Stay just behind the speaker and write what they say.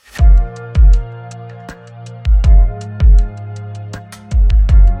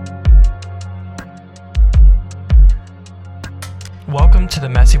to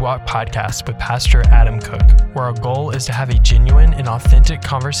the Messy Walk podcast with Pastor Adam Cook, where our goal is to have a genuine and authentic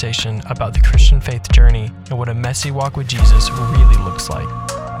conversation about the Christian faith journey and what a messy walk with Jesus really looks like.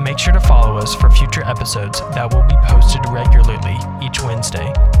 Make sure to follow us for future episodes that will be posted regularly each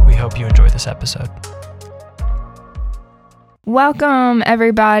Wednesday. We hope you enjoy this episode. Welcome,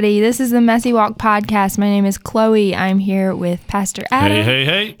 everybody. This is the Messy Walk podcast. My name is Chloe. I'm here with Pastor Adam.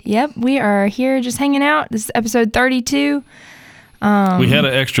 Hey. Yep, we are here just hanging out. This is episode 32. We had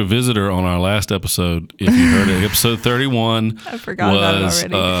an extra visitor on our last episode. If you heard it, episode 31 I forgot about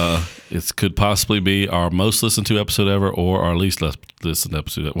it already. It could possibly be our most listened to episode ever or our least listened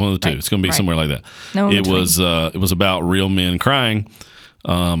episode. One of the two. Right. It's going to be somewhere like that. It was about real men crying.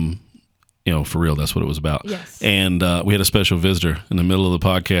 For real, that's what it was about. Yes. And we had a special visitor in the middle of the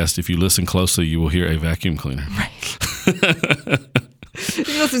podcast. If you listen closely, you will hear a vacuum cleaner. Right. If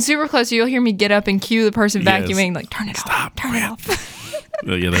you listen super close, you'll hear me get up and cue the person vacuuming, like, turn it off, turn it off.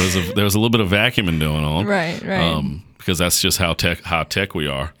 Yeah, there was a little bit of vacuuming going on. Right. Because that's just how tech we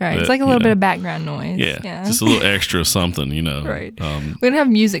are. Right. It's like a little bit of background noise. Yeah. Just a little extra something, Right. We didn't have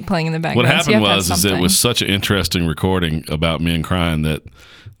music playing in the background. What happened is it was such an interesting recording about men crying that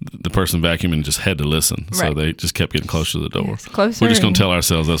the person vacuuming just had to listen. So they just kept getting closer to the door. Yes, closer. We're just going to tell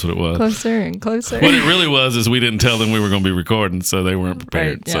ourselves that's what it was. Closer and closer. What it really was is we didn't tell them we were going to be recording, so they weren't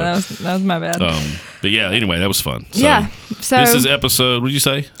prepared. Right. Yeah, so, that was my bad. But yeah, anyway, that was fun. So this is episode, what did you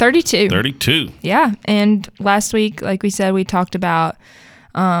say? 32. 32. Yeah. And last week, like we said, we talked about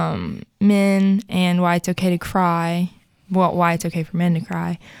men and why it's okay to cry. Well, why it's okay for men to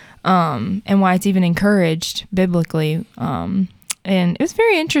cry. And why it's even encouraged biblically. And it was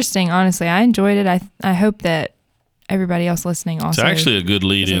very interesting, honestly. I enjoyed it. I hope that everybody else listening also. It's actually a good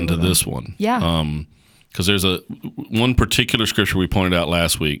lead into this one. Yeah. Because there's one particular scripture we pointed out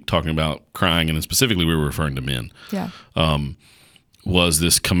last week talking about crying, and specifically we were referring to men. Yeah. Was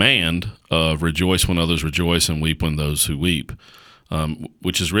this command of rejoice when others rejoice and weep when those who weep,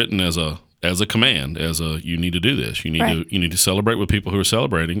 which is written as a command, you need to do this. You need to celebrate with people who are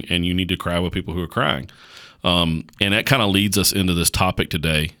celebrating, and you need to cry with people who are crying. And that kind of leads us into this topic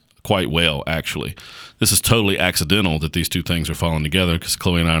today quite well, actually. This is totally accidental that these two things are falling together because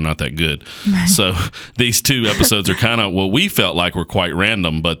Chloe and I are not that good. Right. So these two episodes are kind of what we felt like were quite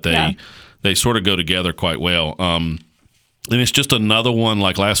random, but they sort of go together quite well. And it's just another one,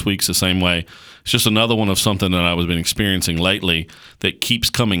 like last week's the same way. It's just another one of something that I've been experiencing lately that keeps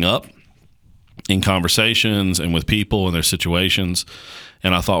coming up in conversations and with people and their situations.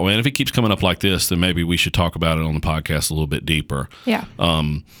 And I thought, man, if it keeps coming up like this, then maybe we should talk about it on the podcast a little bit deeper. Yeah.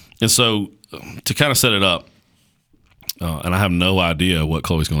 And so to kind of set it up, and I have no idea what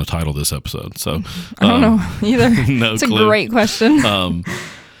Chloe's going to title this episode. So I don't know either. No it's clue. A great question. All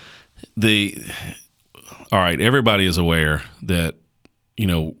right, everybody is aware that,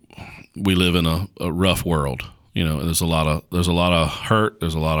 we live in a rough world. There's a lot of hurt,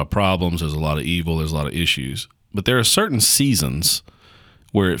 there's a lot of problems, there's a lot of evil, there's a lot of issues. But there are certain seasons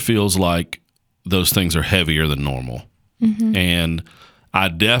where it feels like those things are heavier than normal. Mm-hmm. And I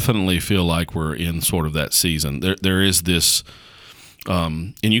definitely feel like we're in sort of that season. There is this,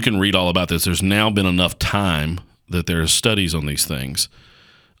 and you can read all about this. There's now been enough time that there are studies on these things.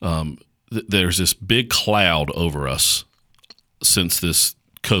 There's this big cloud over us since this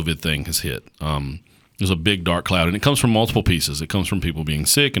COVID thing has hit. There's a big dark cloud, and it comes from multiple pieces. It comes from people being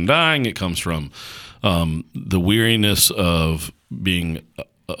sick and dying. It comes from the weariness of being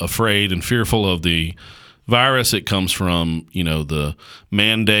afraid and fearful of the virus. It comes from, the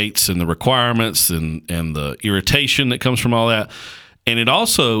mandates and the requirements and the irritation that comes from all that. And a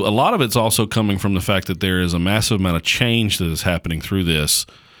lot of it's also coming from the fact that there is a massive amount of change that is happening through this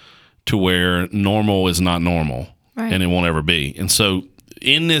to where normal is not normal, right. And it won't ever be. And so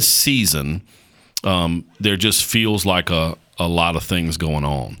in this season, there just feels like a lot of things going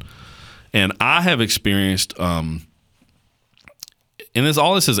on. And I have experienced, and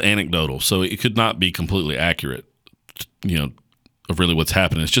all this is anecdotal, so it could not be completely accurate, of really what's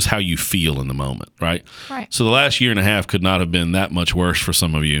happening. It's just how you feel in the moment, right? Right. So the last year and a half could not have been that much worse for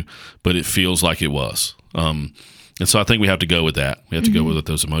some of you, but it feels like it was. And so I think we have to go with that. We have to go with what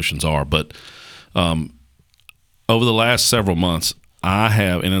those emotions are. But over the last several months, I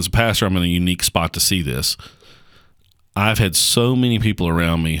have, and as a pastor, I'm in a unique spot to see this. I've had so many people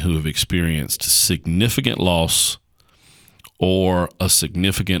around me who have experienced significant loss or a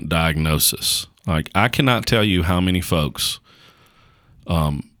significant diagnosis. Like, I cannot tell you how many folks,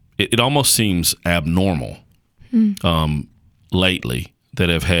 it almost seems abnormal lately that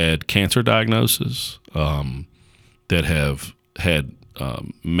have had cancer diagnoses, that have had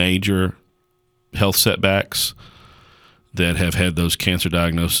major health setbacks, that have had those cancer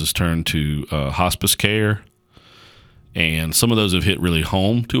diagnoses turned to hospice care. And some of those have hit really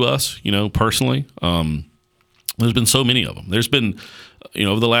home to us, personally. There's been so many of them. There's been,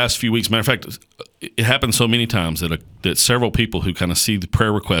 over the last few weeks, matter of fact, it happened so many times that several people who kind of see the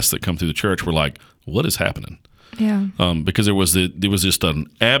prayer requests that come through the church were like, what is happening? Yeah. Because there was just an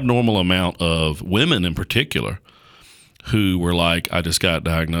abnormal amount of women in particular who were like, I just got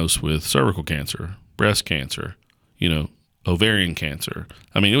diagnosed with cervical cancer, breast cancer, ovarian cancer.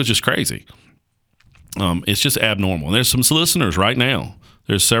 I mean, it was just crazy. It's just abnormal. And there's some listeners right now.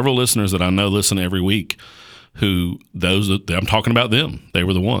 There's several listeners that I know listen every week who I'm talking about them. They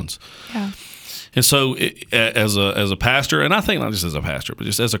were the ones. Yeah. And so as a pastor, and I think not just as a pastor, but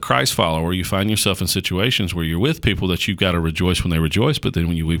just as a Christ follower, you find yourself in situations where you're with people that you've got to rejoice when they rejoice, but then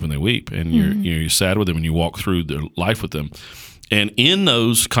when you weep when they weep, and you're sad with them and you walk through their life with them. And in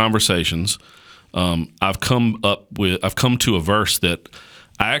those conversations, I've come to a verse that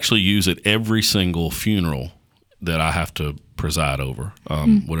I actually use at every single funeral that I have to preside over,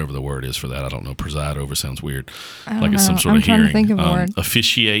 whatever the word is for that. I don't know. Preside over sounds weird, like it's some sort of hearing. Think of a word.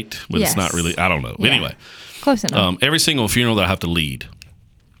 Officiate, but It's not really. I don't know. Yeah. Anyway, close enough. Every single funeral that I have to lead,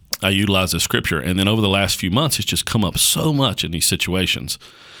 I utilize the scripture, and then over the last few months, it's just come up so much in these situations.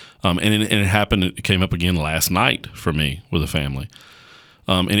 And it happened. It came up again last night for me with a family,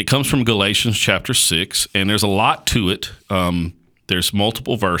 and it comes from Galatians chapter 6, and there's a lot to it. There's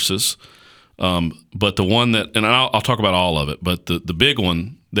multiple verses. But the one that, and I'll talk about all of it, but the big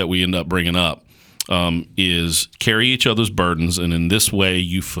one that we end up bringing up is carry each other's burdens, and in this way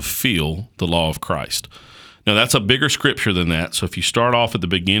you fulfill the law of Christ. Now, that's a bigger scripture than that. So if you start off at the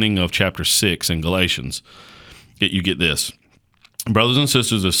beginning of chapter 6 in Galatians, you get this. Brothers and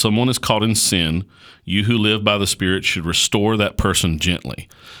sisters, if someone is caught in sin, you who live by the Spirit should restore that person gently.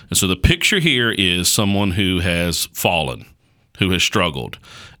 And so the picture here is someone who has fallen, who has struggled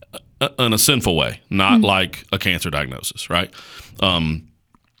in a sinful way, not like a cancer diagnosis, right? And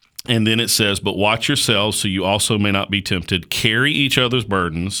then it says, but watch yourselves so you also may not be tempted. Carry each other's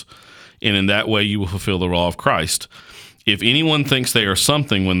burdens, and in that way you will fulfill the law of Christ. If anyone thinks they are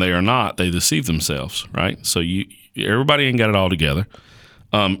something when they are not, they deceive themselves, right? So everybody ain't got it all together.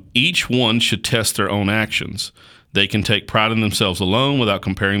 Each one should test their own actions. They can take pride in themselves alone without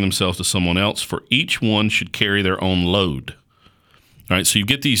comparing themselves to someone else, for each one should carry their own load. All right, so you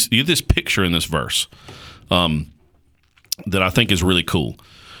get this picture in this verse that I think is really cool.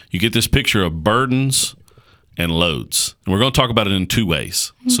 You get this picture of burdens and loads. And we're going to talk about it in two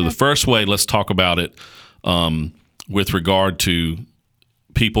ways. Okay. So the first way, let's talk about it with regard to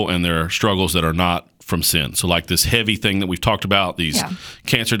people and their struggles that are not from sin. So like this heavy thing that we've talked about, these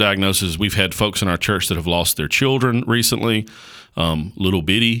cancer diagnoses. We've had folks in our church that have lost their children recently, little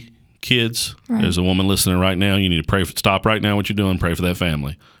bitty kids. Right. There's a woman listening right now. You need to pray. Stop right now what you're doing. Pray for that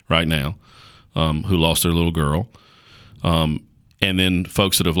family right now who lost their little girl. And then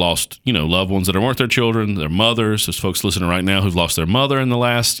folks that have lost, loved ones that weren't their children, their mothers. There's folks listening right now who've lost their mother in the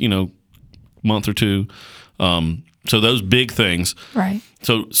last, month or two. So those big things. Right.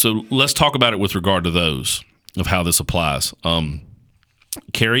 So let's talk about it with regard to those, of how this applies.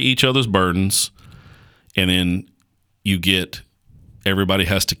 Carry each other's burdens, and then you get everybody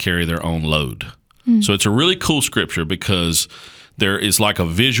has to carry their own load. So it's a really cool scripture because there is like a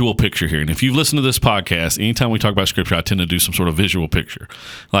visual picture here. And if you've listened to this podcast, anytime we talk about scripture, I tend to do some sort of visual picture.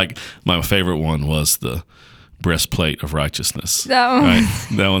 Like my favorite one was the breastplate of righteousness. Right?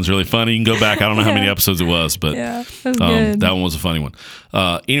 That one's really funny. You can go back. I don't know how many episodes it was, but that one was a funny one.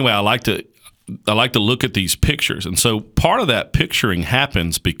 Anyway, I like to look at these pictures. And so part of that picturing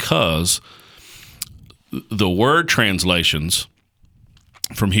happens because the word translations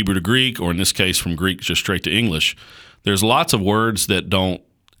from Hebrew to Greek, or in this case from Greek just straight to English, there's lots of words that don't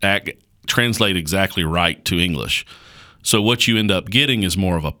translate exactly right to English. So what you end up getting is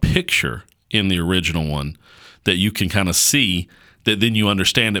more of a picture in the original one that you can kind of see, that then you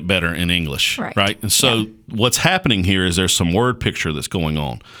understand it better in English, right? And so what's happening here is there's some word picture that's going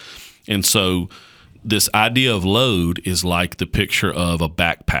on. And so this idea of load is like the picture of a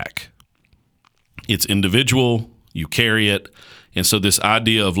backpack. It's individual, you carry it. And so this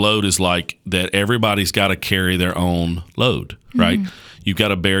idea of load is like that everybody's got to carry their own load, right? You've got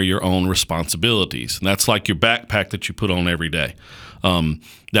to bear your own responsibilities. And that's like your backpack that you put on every day.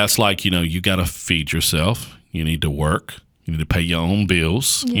 That's like, you got to feed yourself. You need to work. You need to pay your own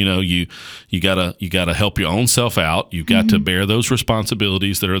bills. Yeah. You gotta help your own self out. You've got to bear those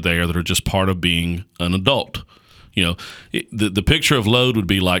responsibilities that are there that are just part of being an adult. The picture of load would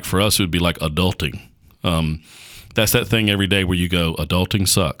be like, for us, it would be like adulting. That's that thing every day where you go, adulting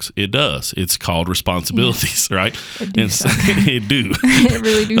sucks. It does. It's called responsibilities, right? It do suck. It do. It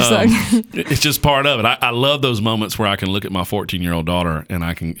really do suck. It's just part of it. I love those moments where I can look at my 14-year-old daughter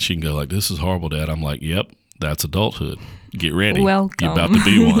and she can go like, this is horrible, Dad. I'm like, yep, that's adulthood. Get ready. Welcome. You're about to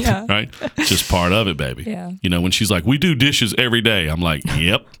be one, Yeah. right? It's just part of it, baby. Yeah. You know, when she's like, we do dishes every day. I'm like,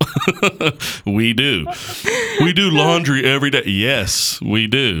 yep, we do. We do laundry every day. Yes, we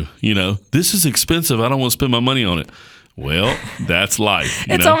do. You know, this is expensive. I don't want to spend my money on it. Well, that's life.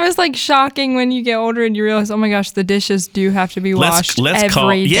 It's almost like shocking when you get older and you realize, oh my gosh, the dishes do have to be washed every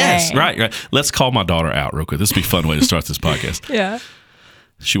day. Yes, right. Let's call my daughter out real quick. This would be a fun way to start this podcast. Yeah.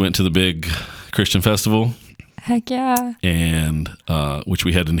 She went to the big Christian festival. Heck yeah. And which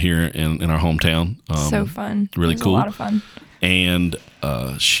we had in here in our hometown. So fun. Really cool. A lot of fun. And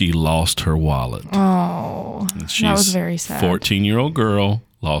she lost her wallet. Oh, that was very sad. 14-year-old girl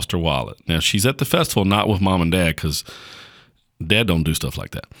lost her wallet. Now, she's at the festival not with Mom and Dad because Dad don't do stuff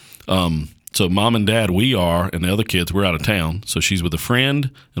like that. So Mom and Dad, we are, and the other kids, we're out of town. So she's with a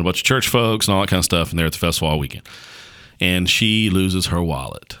friend and a bunch of church folks and all that kind of stuff, and they're at the festival all weekend. And she loses her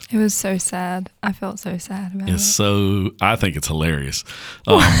wallet. It was so sad. I felt so sad about it. I think it's hilarious.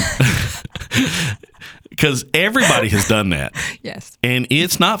 Because everybody has done that. Yes. And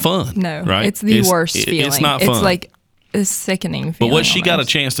it's not fun. No. Right? It's the worst feeling. It's not fun. It's like a sickening feeling. But what she got a almost.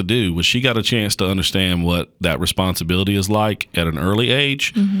 chance to do was she got a chance to understand what that responsibility is like at an early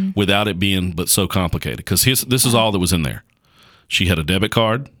age without it being but so complicated. Because this is all that was in there. She had a debit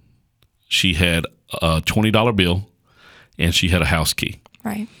card. She had a $20 bill. And she had a house key.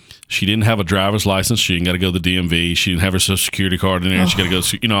 Right. She didn't have a driver's license. She didn't got to go to the DMV. She didn't have her social security card in there. She got to go,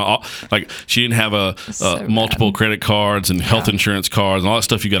 she didn't have multiple credit cards and health insurance cards and all that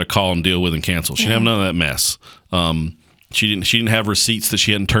stuff you got to call and deal with and cancel. She didn't have none of that mess. She didn't have receipts that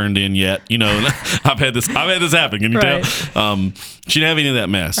she hadn't turned in yet. You know, I've had this happen. Can you tell? She didn't have any of that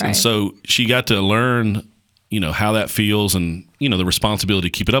mess. Right. And so she got to learn, you know, how that feels and, you know, the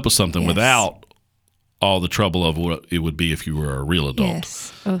responsibility to keep it up with something without all the trouble of what it would be if you were a real adult.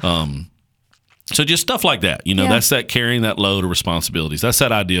 Yes. So just stuff like that, you know, that's that carrying that load of responsibilities. That's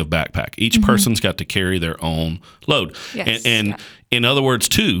that idea of backpack. Each person's got to carry their own load. Yes. And in other words,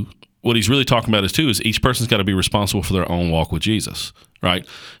 too, what he's really talking about is each person's got to be responsible for their own walk with Jesus, right?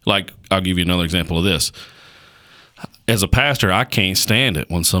 Like, I'll give you another example of this. As a pastor, I can't stand it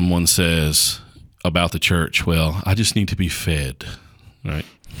when someone says about the church, well, I just need to be fed, right?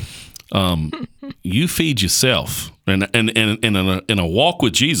 You feed yourself, and in a walk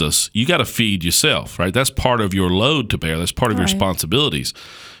with Jesus, you got to feed yourself, right? That's part of your load to bear. That's part of your responsibilities.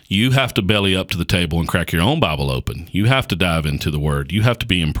 You have to belly up to the table and crack your own Bible open. You have to dive into the Word. You have to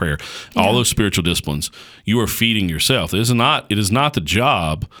be in prayer. All those spiritual disciplines. You are feeding yourself. It is not the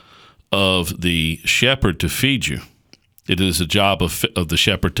job of the shepherd to feed you. It is the job of the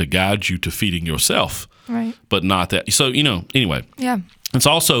shepherd to guide you to feeding yourself. Right. But not that. So, you know, anyway. Yeah. It's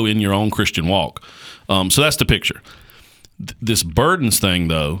also in your own Christian walk. So that's the picture. This burdens thing,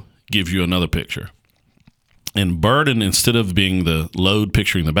 though, gives you another picture. And burden, instead of being the load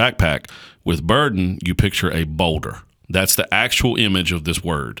picturing the backpack, with burden, you picture a boulder. That's the actual image of this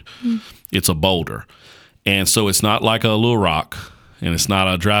word. It's a boulder. And so it's not like a little rock, and it's not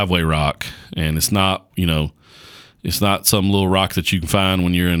a driveway rock, and it's not, you know, it's not some little rock that you can find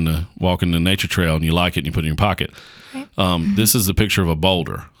when you're walking the nature trail and you like it and you put it in your pocket. Right. This is the picture of a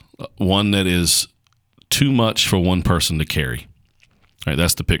boulder, one that is too much for one person to carry. All right,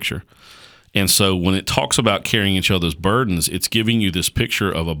 that's the picture. And so when it talks about carrying each other's burdens, it's giving you this picture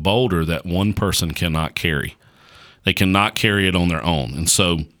of a boulder that one person cannot carry. They cannot carry it on their own. And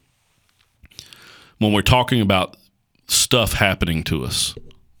so when we're talking about stuff happening to us,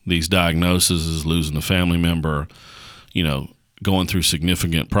 these diagnoses, losing a family member, you know, going through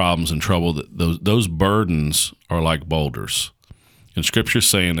significant problems and trouble, those burdens are like boulders. And Scripture's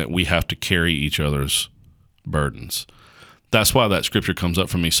saying that we have to carry each other's burdens. That's why that Scripture comes up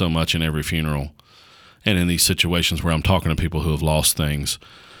for me so much in every funeral and in these situations where I'm talking to people who have lost things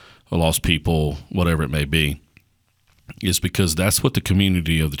or lost people, whatever it may be, is because that's what the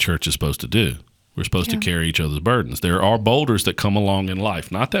community of the church is supposed to do. We're supposed to carry each other's burdens. There are boulders that come along in life,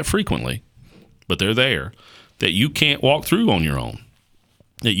 not that frequently, but they're there, that you can't walk through on your own,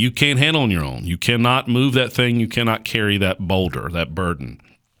 that you can't handle on your own. You cannot move that thing. You cannot carry that boulder, that burden.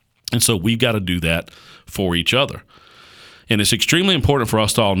 And so we've got to do that for each other. And it's extremely important for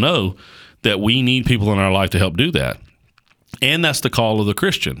us to all know that we need people in our life to help do that. And that's the call of the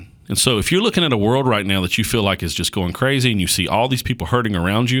Christian. And so if you're looking at a world right now that you feel like is just going crazy and you see all these people hurting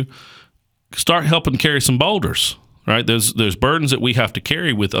around you, start helping carry some boulders. right? There's burdens that we have to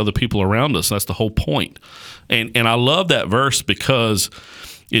carry with other people around us. That's the whole point. And I love that verse because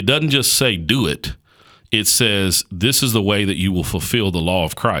it doesn't just say do it. It says this is the way that you will fulfill the law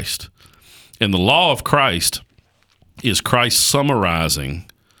of Christ. And the law of Christ is Christ summarizing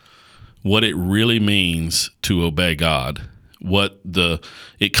what it really means to obey God.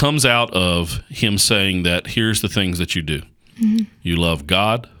 It comes out of him saying that here's the things that you do. Mm-hmm. You love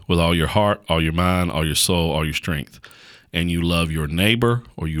God with all your heart, all your mind, all your soul, all your strength. And you love your neighbor,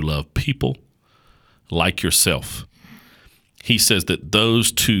 or you love people like yourself. He says that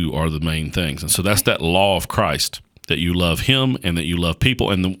those two are the main things. And so that's that law of Christ, that you love him and that you love people.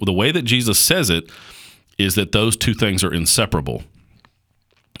 And the way that Jesus says it is that those two things are inseparable.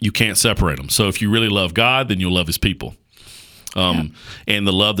 You can't separate them. So if you really love God, then you'll love his people. And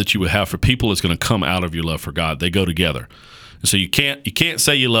the love that you would have for people is going to come out of your love for God. They go together. And so you can't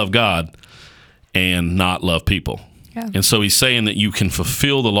say you love God and not love people. Yeah. And so he's saying that you can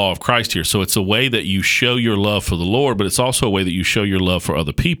fulfill the law of Christ here. So it's a way that you show your love for the Lord, but it's also a way that you show your love for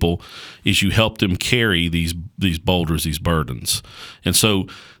other people is you help them carry these boulders, these burdens. And so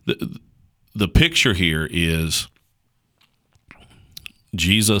the picture here is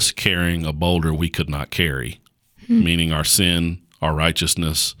Jesus carrying a boulder we could not carry, meaning our sin, our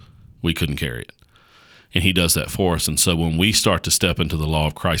righteousness, we couldn't carry it. And he does that for us. And so when we start to step into the law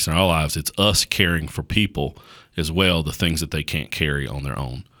of Christ in our lives, it's us caring for people as well, the things that they can't carry on their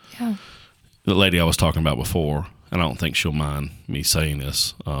own. Yeah. The lady I was talking about before, and I don't think she'll mind me saying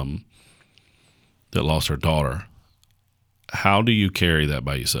this, that lost her daughter. How do you carry that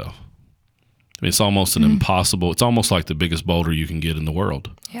by yourself? I mean, it's almost an impossible, it's almost like the biggest boulder you can get in the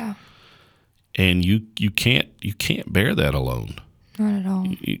world. Yeah. And you can't bear that alone. Not at all.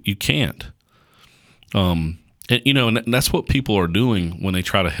 You can't. And that's what people are doing when they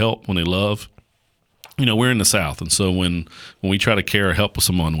try to help, when they love. We're in the South, and so when we try to care or help with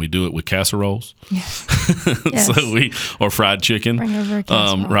someone, we do it with casseroles. Yes. Yes. Or fried chicken. Bring over a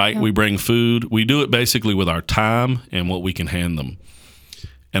casserole. Right? Yeah. We bring food. We do it basically with our time and what we can hand them.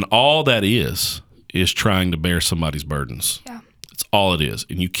 And all that is trying to bear somebody's burdens. Yeah. It's all it is.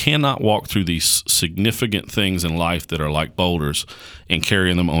 And you cannot walk through these significant things in life that are like boulders and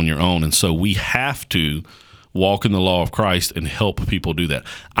carrying them on your own. And so we have to walk in the law of Christ and help people do that.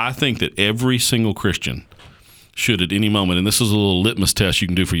 I think that every single Christian should at any moment, and this is a little litmus test you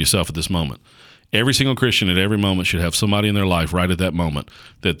can do for yourself at this moment, every single Christian at every moment should have somebody in their life right at that moment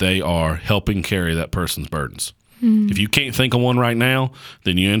that they are helping carry that person's burdens. If you can't think of one right now,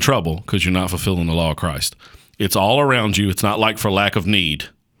 then you're in trouble because you're not fulfilling the law of Christ. It's all around you. It's not like for lack of need,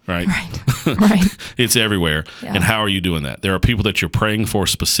 right? Right. It's everywhere. Yeah. And how are you doing that? There are people that you're praying for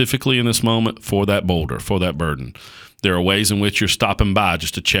specifically in this moment for that boulder, for that burden. There are ways in which you're stopping by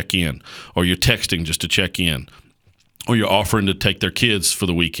just to check in, or you're texting just to check in, or you're offering to take their kids for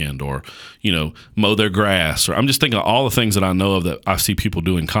the weekend, or, mow their grass. Or I'm just thinking of all the things that I know of that I see people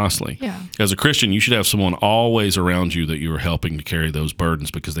doing constantly. Yeah. As a Christian, you should have someone always around you that you are helping to carry those burdens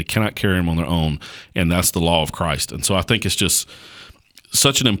because they cannot carry them on their own, and that's the law of Christ. And so I think it's just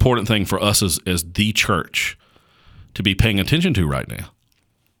such an important thing for us as the church to be paying attention to right now.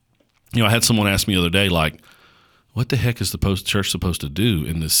 I had someone ask me the other day, like, what the heck is the church supposed to do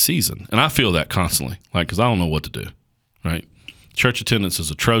in this season? And I feel that constantly, because I don't know what to do, right? Church attendance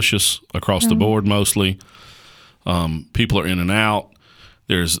is atrocious across the board mostly. People are in and out.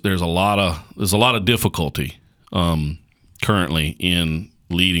 There's a lot of difficulty currently in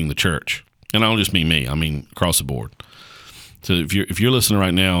leading the church. And I don't just mean me, I mean across the board. So if you're listening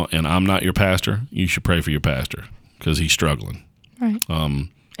right now and I'm not your pastor, you should pray for your pastor because he's struggling. Right. And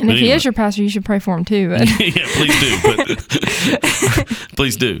if he is your pastor, you should pray for him too. But. Yeah, please do.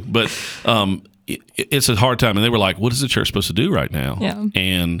 Please do. But it's a hard time. And they were like, what is the church supposed to do right now? Yeah.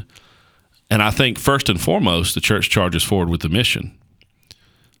 And I think first and foremost, the church charges forward with the mission.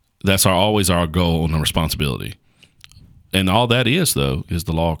 That's always our goal and our responsibility. And all that is, though, is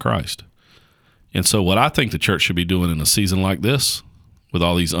the law of Christ. And so what I think the church should be doing in a season like this, with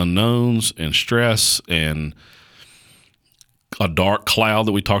all these unknowns and stress and a dark cloud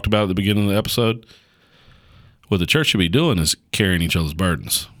that we talked about at the beginning of the episode, what the church should be doing is carrying each other's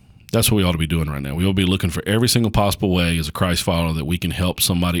burdens. That's what we ought to be doing right now. We ought to be looking for every single possible way as a Christ follower that we can help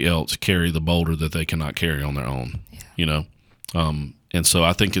somebody else carry the boulder that they cannot carry on their own, And so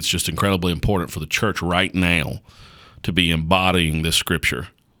I think it's just incredibly important for the church right now to be embodying this scripture,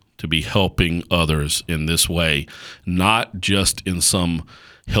 to be helping others in this way, not just in some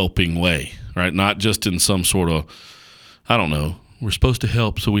helping way, right? Not just in some sort of, I don't know, we're supposed to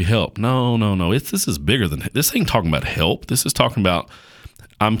help, so we help. No. This is bigger than, this ain't talking about help. This is talking about,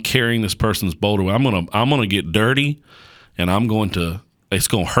 I'm carrying this person's boulder. I'm gonna get dirty, and it's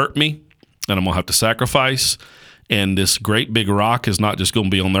gonna hurt me, and I'm gonna have to sacrifice. And this great big rock is not just gonna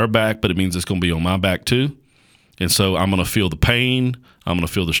be on their back, but it means it's gonna be on my back too. And so I'm gonna feel the pain. I'm gonna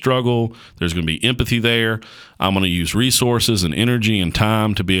feel the struggle. There's gonna be empathy there. I'm gonna use resources and energy and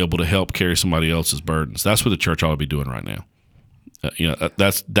time to be able to help carry somebody else's burdens. That's what the church ought to be doing right now.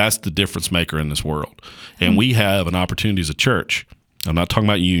 That's the difference maker in this world. And we have an opportunity as a church. I'm not talking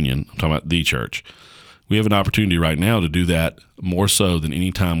about union. I'm talking about the church. We have an opportunity right now to do that more so than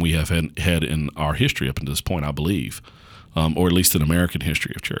any time we have had in our history up until this point, I believe, or at least in American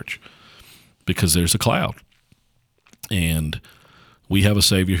history of church, because there's a cloud. And we have a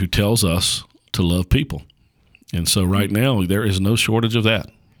Savior who tells us to love people. And so right now, there is no shortage of that.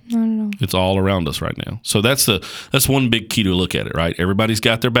 No. It's all around us right now. So that's one big key to look at it, right? Everybody's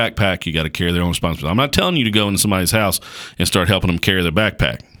got their backpack. You got to carry their own responsibility. I'm not telling you to go into somebody's house and start helping them carry their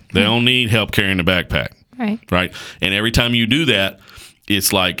backpack. They don't need help carrying the backpack. Right. And every time you do that,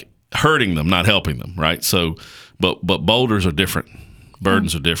 it's like hurting them, not helping them, right? So, but boulders are different.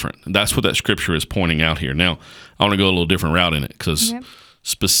 Burdens are different. And that's what that scripture is pointing out here. Now, I want to go a little different route in it because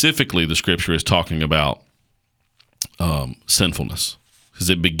specifically the scripture is talking about sinfulness. Because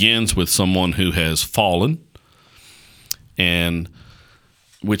it begins with someone who has fallen, and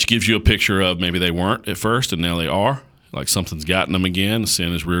which gives you a picture of maybe they weren't at first and now they are. Like something's gotten them again.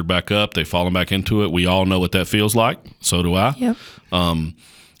 Sin is reared back up. They've fallen back into it. We all know what that feels like. So do I. Yep.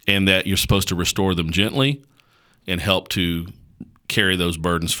 And that you're supposed to restore them gently and help to carry those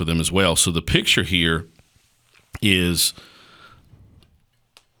burdens for them as well. So the picture here is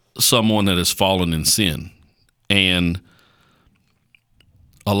someone that has fallen in sin. And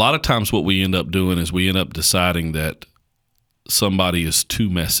a lot of times what we end up doing is we end up deciding that somebody is too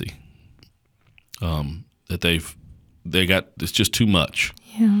messy, that it's just too much.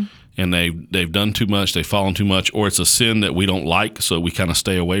 Yeah. And they've done too much, they've fallen too much, or it's a sin that we don't like, so we kind of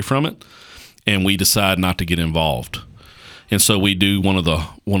stay away from it, and we decide not to get involved. And so we do one of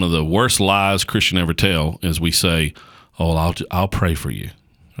the worst lies Christian ever tell is we say, "Oh, I'll pray for you."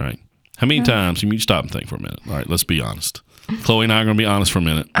 Right? How many times? You stop and think for a minute. All right, let's be honest. Chloe and I are going to be honest for a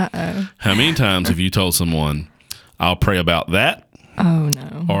minute. How many times have you told someone, "I'll pray about that"? Oh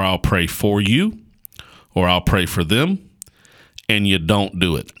no. Or "I'll pray for you," or "I'll pray for them," and you don't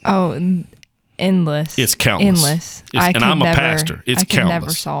do it? Oh, endless. It's countless. And I'm a pastor. It's countless. I could never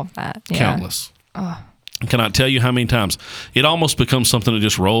solve that. Yeah. Countless. Can I tell you how many times it almost becomes something that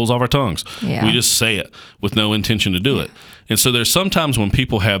just rolls off our tongues? Yeah. We just say it with no intention to do it. And so there's sometimes when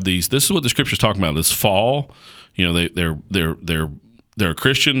people have these. This is what the scripture's talking about. This fall, they're a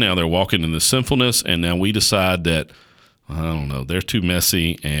Christian now. They're walking in this sinfulness, and now we decide that I don't know, they're too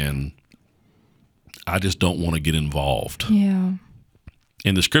messy, and I just don't want to get involved. Yeah.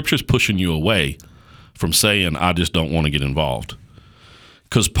 And the scripture's pushing you away from saying, "I just don't want to get involved."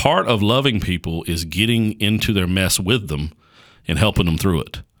 Because part of loving people is getting into their mess with them and helping them through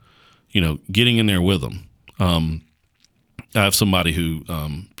it. Getting in there with them. I have somebody who,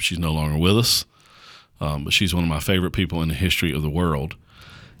 she's no longer with us, but she's one of my favorite people in the history of the world.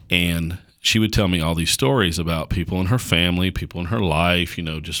 And she would tell me all these stories about people in her family, people in her life,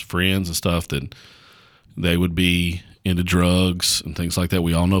 just friends and stuff, that they would be into drugs and things like that.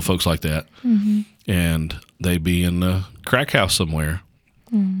 We all know folks like that. Mm-hmm. And they'd be in the crack house somewhere.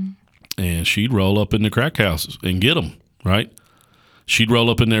 Mm-hmm. And she'd roll up in the crack house and get them, right? She'd roll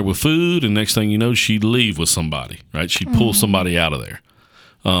up in there with food, and next thing you know, she'd leave with somebody, right? She'd pull somebody out of there.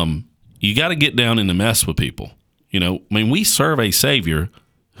 You got to get down in the mess with people. We serve a Savior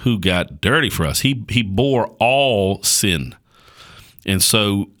who got dirty for us. He bore all sin. And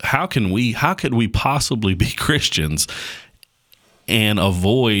so how could we possibly be Christians and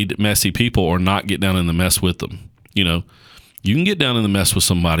avoid messy people or not get down in the mess with them? You can get down in the mess with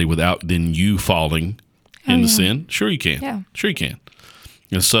somebody without then you falling into sin. Sure you can. Yeah. Sure you can.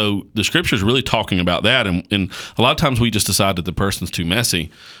 And so the scripture is really talking about that. And a lot of times we just decide that the person's too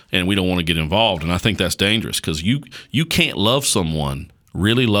messy and we don't want to get involved. And I think that's dangerous because you can't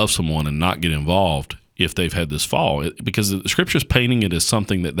really love someone and not get involved if they've had this fall, because the scripture is painting it as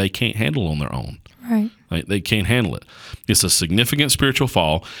something that they can't handle on their own. Right? They can't handle it. It's a significant spiritual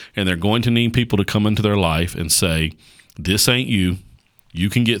fall, and they're going to need people to come into their life and say, "This ain't you. You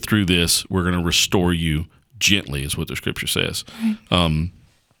can get through this. We're going to restore you gently," is what the scripture says. Right.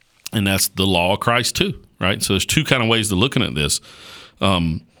 And that's the law of Christ too, right? So there's two kind of ways to looking at this.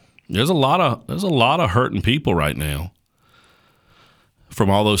 There's a lot of hurting people right now from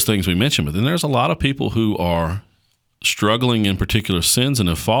all those things we mentioned, but then there's a lot of people who are struggling in particular sins and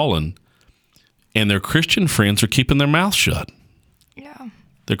have fallen, and their Christian friends are keeping their mouth shut. Yeah.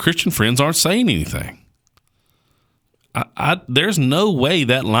 Their Christian friends aren't saying anything. There's no way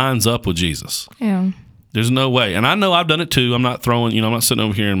that lines up with Jesus. Yeah. There's no way. And I know I've done it too. I'm not throwing, I'm not sitting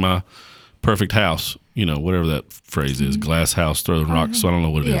over here in my perfect house, whatever that phrase is, glass house, throwing rocks. So I don't know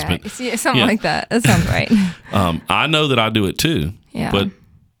what it is. But something like that. That sounds right. I know that I do it too. Yeah. But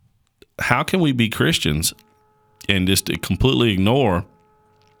how can we be Christians and just completely ignore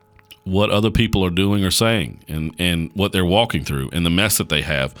what other people are doing or saying and what they're walking through and the mess that they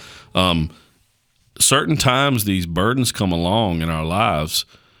have? Certain times these burdens come along in our lives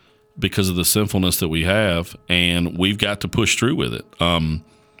because of the sinfulness that we have, and we've got to push through with it. And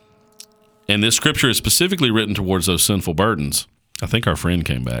this scripture is specifically written towards those sinful burdens. I think our friend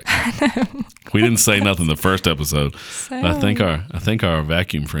came back. We didn't say nothing the first episode. I think our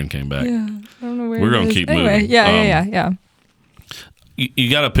vacuum friend came back. Yeah, I don't know where we're going to keep moving. Yeah.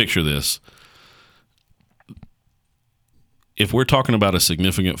 You got to picture this. If we're talking about a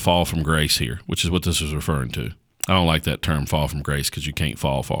significant fall from grace here, which is what this is referring to, I don't like that term "fall from grace" because you can't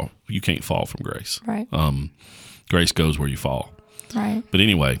fall from grace. Right. Grace goes where you fall. Right. But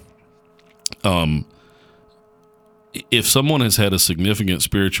anyway, if someone has had a significant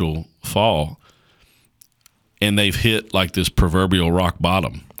spiritual fall and they've hit like this proverbial rock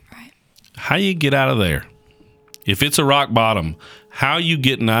bottom, right, how you get out of there? If it's a rock bottom, how are you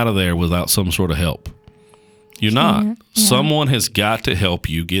getting out of there without some sort of help? You're not. Yeah. Someone has got to help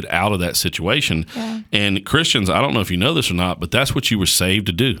you get out of that situation. Yeah. And Christians, I don't know if you know this or not, but that's what you were saved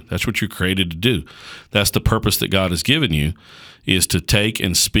to do. That's what you're created to do. That's the purpose that God has given you, is to take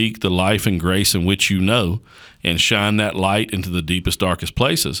and speak the life and grace in which you know and shine that light into the deepest, darkest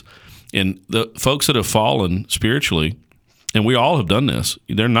places. And the folks that have fallen spiritually, and we all have done this,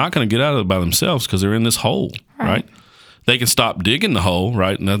 they're not going to get out of it by themselves because they're in this hole, right? They can stop digging the hole,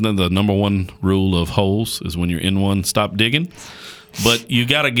 right? And the number one rule of holes is when you're in one, stop digging. But you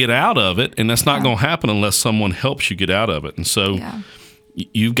got to get out of it, and that's not going to happen unless someone helps you get out of it. And so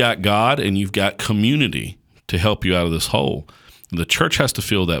you've got God and you've got community to help you out of this hole. The church has to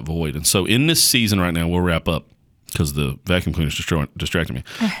fill that void. And so in this season right now, we'll wrap up because the vacuum cleaner is distracting me.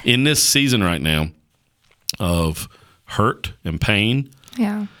 In this season right now of hurt and pain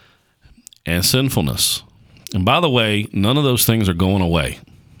and sinfulness, and by the way, none of those things are going away,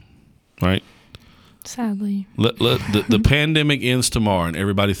 right? Sadly. The pandemic ends tomorrow and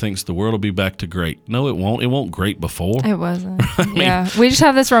everybody thinks the world will be back to great. No, it won't. It won't great before. It wasn't. We just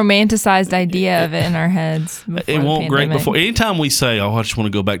have this romanticized idea of it in our heads. It won't great before. Anytime we say, oh, I just want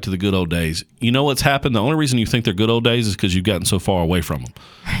to go back to the good old days, you know what's happened? The only reason you think they're good old days is because you've gotten so far away from them,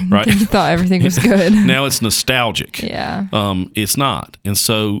 right? You thought everything was good. Now it's nostalgic. Yeah. It's not. And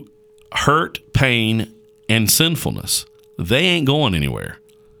so hurt, pain, and sinfulness, they ain't going anywhere.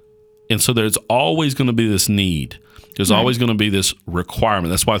 And so there's always going to be this need. There's always going to be this requirement.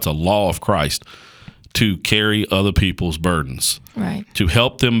 That's why it's a law of Christ to carry other people's burdens, right? To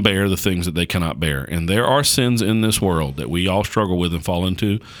help them bear the things that they cannot bear. And there are sins in this world that we all struggle with and fall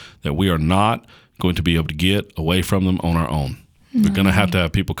into that we are not going to be able to get away from them on our own. No. We're going to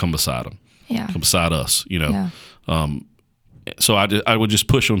have people come beside them, come beside us, So I would just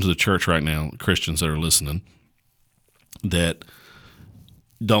push onto the church right now, Christians that are listening, that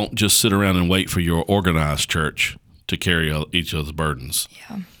don't just sit around and wait for your organized church to carry each other's burdens.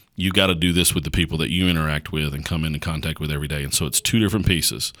 Yeah. You got to do this with the people that you interact with and come into contact with every day. And so it's two different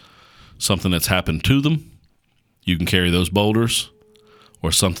pieces. Something that's happened to them, you can carry those boulders,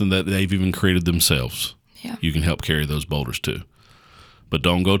 or something that they've even created themselves. Yeah. You can help carry those boulders too. But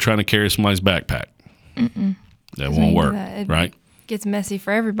don't go trying to carry somebody's backpack. Mm-mm. That won't work, right? Gets messy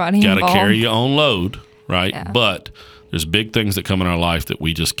for everybody. Got to carry your own load, right? Yeah. But there's big things that come in our life that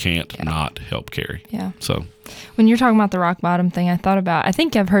we just can't not help carry. Yeah. So when you're talking about the rock bottom thing, I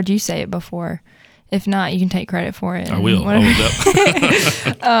think I've heard you say it before. If not, you can take credit for it. I will. What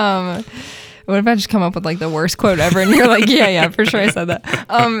if I just come up with like the worst quote ever and you're like, yeah, for sure I said that.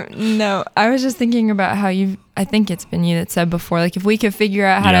 No, I was just thinking about how I think it's been you that said before, like if we could figure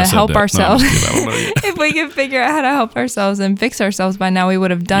out how to help ourselves, if we could figure out how to help ourselves and fix ourselves by now, we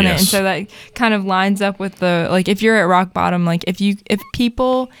would have done it. And so that kind of lines up with the, like, if you're at rock bottom, like if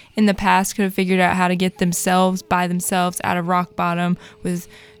people in the past could have figured out how to get themselves by themselves out of rock bottom with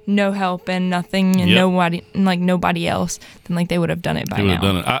no help and nothing and nobody else, then like they would have done it by now. They would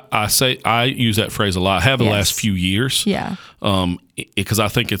have done it. I use that phrase a lot. I have the last few years. Yeah. Because I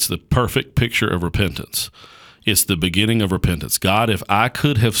think it's the perfect picture of repentance. It's the beginning of repentance. God, if I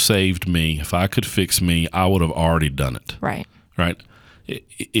could have saved me, if I could fix me, I would have already done it. Right. Right.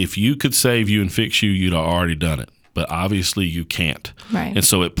 If you could save you and fix you, you'd have already done it. But obviously you can't. Right. And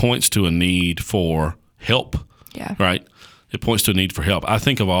so it points to a need for help. Yeah. Right. It points to a need for help. I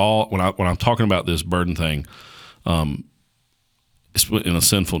think of all, when I'm talking about this burden thing, in a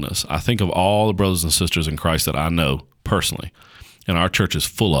sinfulness, I think of all the brothers and sisters in Christ that I know personally, and our church is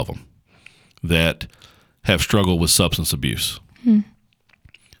full of them, that have struggled with substance abuse.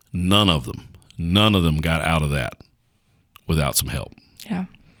 None of them got out of that without some help. Yeah.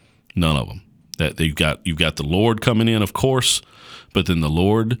 None of them. That you've got the Lord coming in, of course, but then the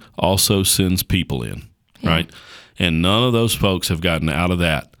Lord also sends people in, right? And none of those folks have gotten out of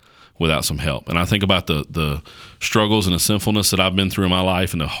that without some help. And I think about the struggles and the sinfulness that I've been through in my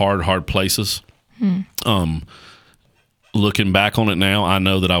life and the hard places. Looking back on it now, I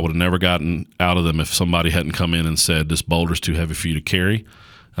know that I would have never gotten out of them if somebody hadn't come in and said, this boulder's too heavy for you to carry.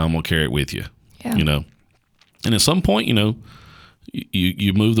 I'm going to carry it with you, you know? And at some point, you know,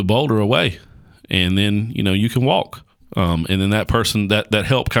 you move the boulder away and then, you know, you can walk. And then that person, that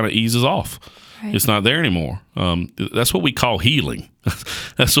help kind of eases off. Right. It's not there anymore. That's what we call healing.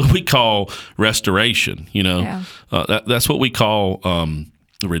 That's what we call restoration, you know? That's what we call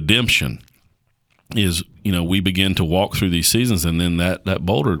redemption. Is, you know, we begin to walk through these seasons, and then that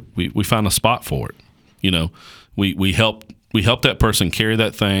boulder, we find a spot for it. You know, we help that person carry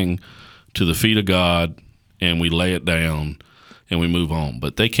that thing to the feet of God, and we lay it down, and we move on.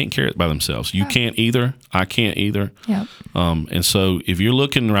 But they can't carry it by themselves. You can't either. I can't either. Yep. And so if you're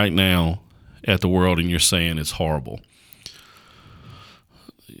looking right now at the world and you're saying it's horrible,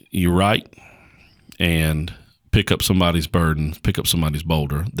 you're right, and pick up somebody's burden, pick up somebody's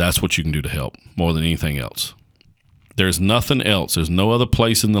boulder. That's what you can do to help more than anything else. There's nothing else. There's no other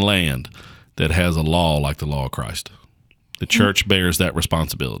place in the land that has a law like the law of Christ. The church bears that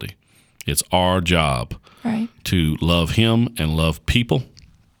responsibility. It's our job to love him and love people.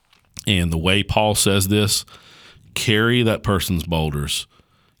 And the way Paul says this, carry that person's boulders,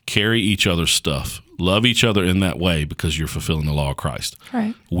 carry each other's stuff, love each other in that way because you're fulfilling the law of Christ.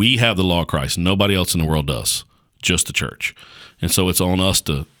 Right. We have the law of Christ. Nobody else in the world does. Just the church. And so it's on us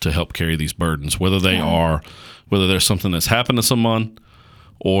to help carry these burdens, whether there's something that's happened to someone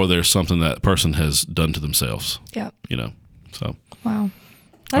or there's something that person has done to themselves. Yep. You know, so. Wow.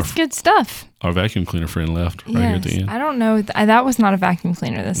 That's good stuff. Our vacuum cleaner friend left right here at the end. I don't know. That was not a vacuum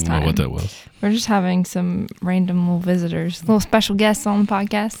cleaner this time. I don't know what that was. We're just having some random little visitors, little special guests on the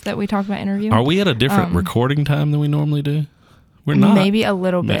podcast that we talked about interviewing. Are we at a different recording time than we normally do? We're not. Maybe a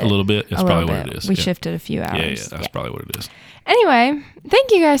little bit. A little bit. That's probably what it is. We shifted a few hours. Yeah, that's probably what it is. Anyway,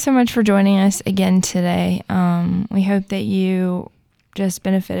 thank you guys so much for joining us again today. We hope that you just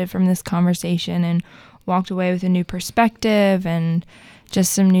benefited from this conversation and walked away with a new perspective and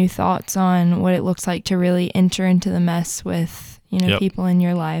just some new thoughts on what it looks like to really enter into the mess with, you know, people in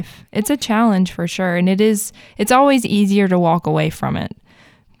your life. It's a challenge for sure. And it's always easier to walk away from it,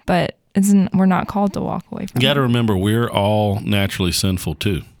 but we're not called to walk away from it. You got to remember, we're all naturally sinful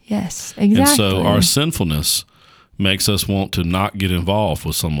too. Yes, exactly. And so our sinfulness makes us want to not get involved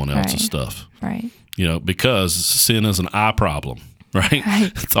with someone else's stuff. Right. You know, because sin is an I problem, right?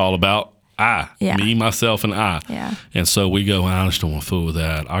 It's all about I, me, myself, and I. Yeah. And so we go, I just don't want to fool with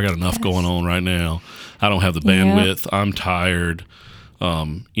that. I got enough going on right now. I don't have the bandwidth. I'm tired.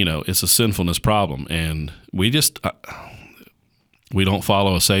 You know, it's a sinfulness problem. And we don't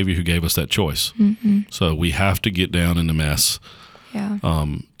follow a Savior who gave us that choice. Mm-hmm. So we have to get down in the mess. Yeah.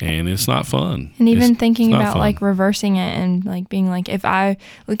 And it's not fun. And even thinking about like reversing it and like being like,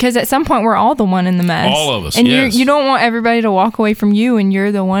 because at some point we're all the one in the mess. All of us. And you don't want everybody to walk away from you and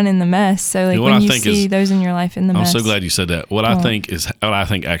you're the one in the mess. So like when you see those in your life in the mess. I'm so glad you said that. What I think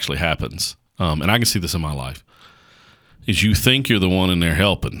actually happens, and I can see this in my life, is you think you're the one in there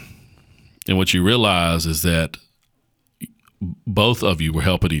helping. And what you realize is that both of you were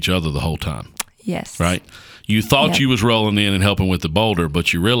helping each other the whole time. Yes. Right? You thought you was rolling in and helping with the boulder,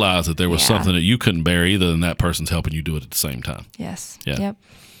 but you realized that there was something that you couldn't bear either, and that person's helping you do it at the same time. Yes. Yeah. Yep.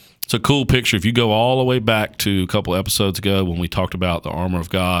 It's a cool picture. If you go all the way back to a couple episodes ago when we talked about the armor of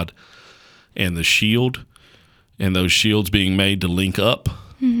God and the shield and those shields being made to link up,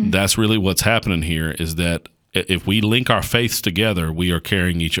 that's really what's happening here, is that if we link our faiths together, we are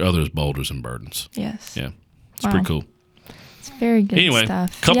carrying each other's boulders and burdens. Yes. Yeah. It's pretty cool. Very good anyway,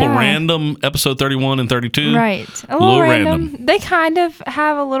 stuff. Couple random, episode 31 and 32. Right. A little random. They kind of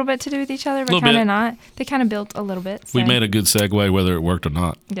have a little bit to do with each other, but kind of not. They kind of built a little bit. So. We made a good segue whether it worked or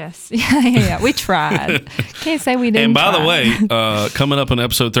not. Yes. Yeah. We tried. Can't say we didn't. And by the way, coming up on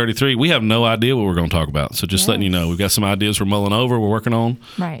episode 33, we have no idea what we're going to talk about. So just letting you know, we've got some ideas we're mulling over, we're working on,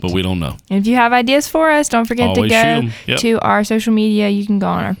 but we don't know. And if you have ideas for us, don't forget Always to go to our social media. You can go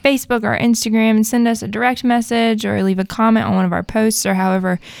on our Facebook or Instagram and send us a direct message or leave a comment on one of our posts or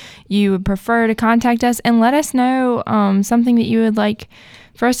however you would prefer to contact us, and let us know something that you would like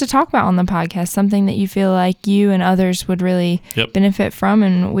for us to talk about on the podcast, something that you feel like you and others would really benefit from,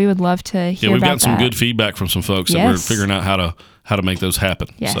 and we would love to hear about that. We've got some good feedback from some folks that we're figuring out how to make those happen.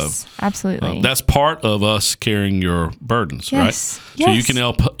 Yes, so, absolutely. That's part of us carrying your burdens, right? Yes. So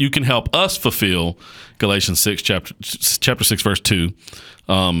you can help us fulfill Galatians 6 chapter 6 verse 2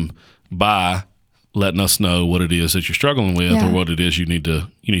 by letting us know what it is that you're struggling with or what it is you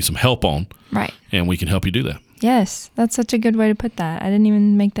need some help on. Right. And we can help you do that. Yes, that's such a good way to put that. I didn't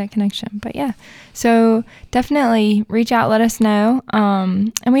even make that connection. But yeah, so definitely reach out, let us know.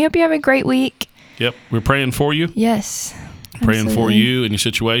 And we hope you have a great week. Yep, we're praying for you. Yes. Praying for you and your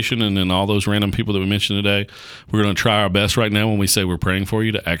situation, and then all those random people that we mentioned today. We're going to try our best right now when we say we're praying for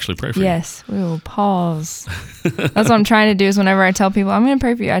you to actually pray for you. Yes, we will pause. That's what I'm trying to do is whenever I tell people I'm going to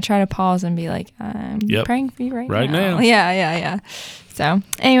pray for you, I try to pause and be like, I'm praying for you right now. Yeah. So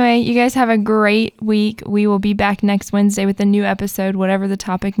anyway, you guys have a great week. We will be back next Wednesday with a new episode, whatever the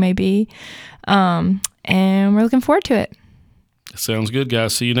topic may be. And we're looking forward to it. Sounds good,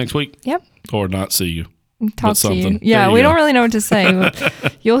 guys. See you next week. Yep. Or not see you. Talk to you. Yeah, we don't really know what to say.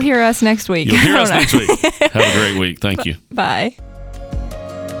 You'll hear us next week. You'll hear us next week. Have a great week. Thank you. Bye.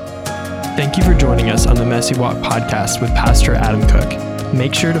 Thank you for joining us on the Messy Walk podcast with Pastor Adam Cook.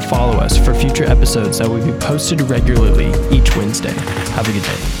 Make sure to follow us for future episodes that will be posted regularly each Wednesday. Have a good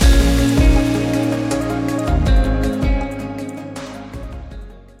day.